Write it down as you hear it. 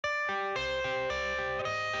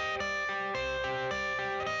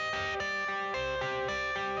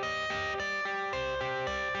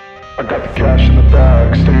I got the cash in the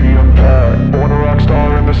bag, stadium packed. Born a rock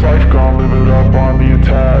star in this life, gon' live it up on the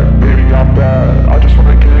attack. Baby, I'm bad, I just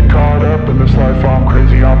wanna get caught up in this life. I'm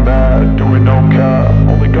crazy, I'm mad, doing no cap.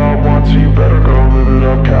 Only God wants you, better go live it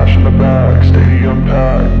up. Cash in the bag, stadium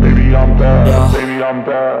packed. Baby, I'm bad, yeah. Baby, I'm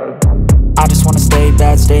bad. I just wanna stay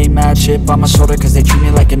bad, stay mad. Chip on my shoulder cause they treat me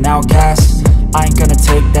like an outcast. I ain't gonna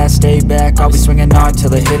take that, stay back. I'll be swinging hard till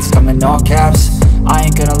the hits come in all caps. I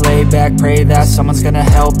ain't gonna lay back, pray that someone's gonna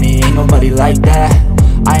help me. Ain't nobody like that.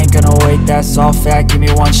 I ain't gonna wait, that's all fact. Give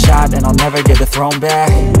me one shot and I'll never get the throne back.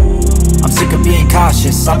 I'm sick of being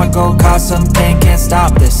cautious, I'ma go cause something, can't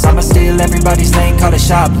stop this. I'ma steal everybody's lane, call it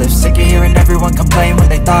shoplift. Sick of hearing everyone complain when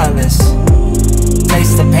they thoughtless.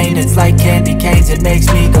 Taste the pain, it's like candy canes. It makes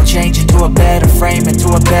me go change into a better frame, into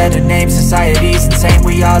a better name. Society's insane,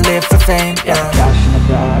 we all live for fame, yeah. Cash in the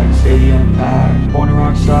bag, stadium packed. Born a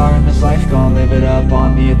rock star in this life, gon' live it up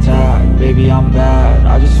on the attack. Baby, I'm bad,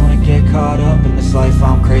 I just wanna get caught up in this life.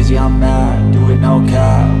 I'm crazy, I'm mad, do it no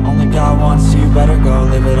cap. Only God wants you, better go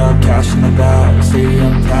live it up. Cash in the bag,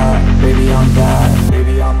 stadium packed. Baby, I'm bad,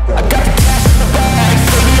 baby, I'm bad. I got the cash in the bag,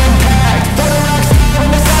 stadium packed. Born a rock star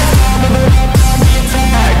in this life, gon' live it up.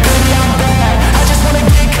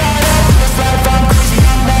 I'm crazy,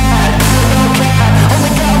 I'm mad, do it no cap.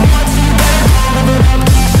 Only God wants you, better go live it up.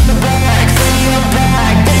 Cash in the bag, stadium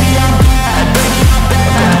packed. Baby, I'm bad,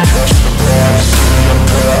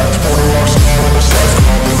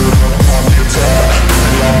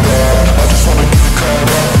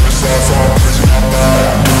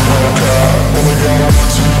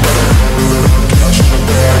 baby, I'm bad.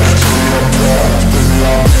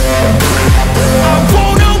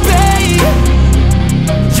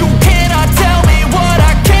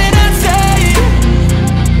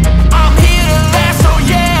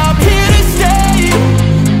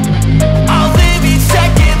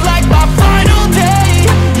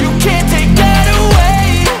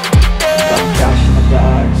 I got the cash in the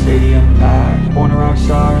bag, stadium packed. Born a rock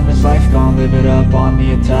star in this life, gon' live it up on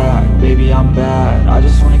the attack. Baby, I'm bad, I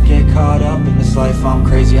just wanna get caught up in this life. I'm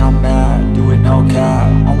crazy, I'm mad, do it no cap.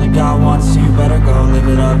 Only God wants you, better go live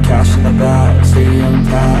it up. Cash in the bag, stadium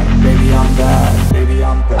packed. Baby, I'm bad, baby,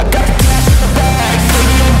 I'm bad. I got the cash in the bag,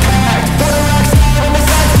 stadium packed. Born a rock star in this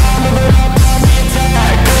life.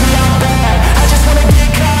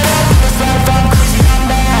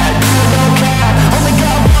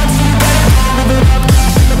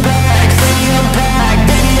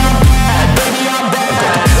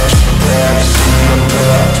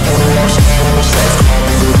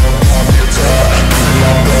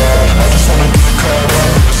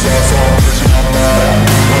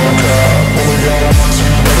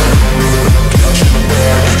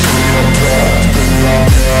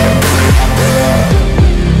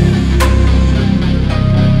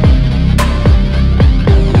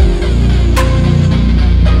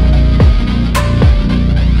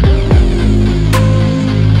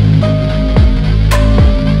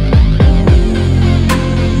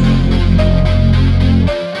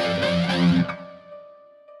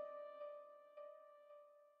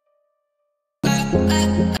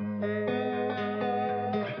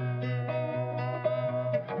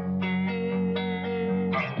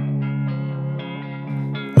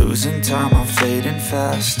 Losing time, I'm fading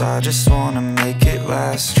fast. I just wanna make it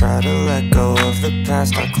last. Try to let go of the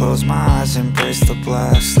past. I close my eyes, embrace the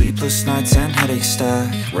blast. Sleepless nights and headaches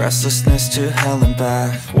stack. Restlessness to hell and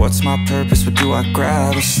back. What's my purpose, what do I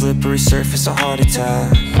grab? A slippery surface, a heart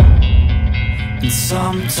attack. And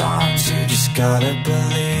sometimes you just gotta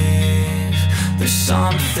believe there's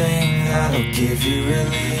something that'll give you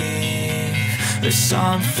relief. There's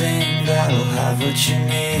something that'll have what you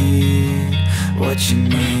need, what you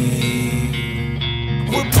need.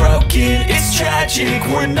 We're broken, it's tragic,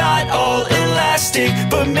 we're not all elastic,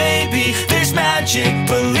 but maybe there's magic.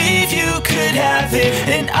 Believe you could have it,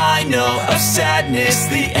 and I know of sadness,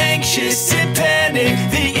 the anxious and panic,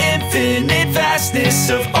 the infinite vastness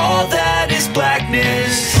of all that is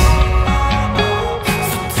blackness.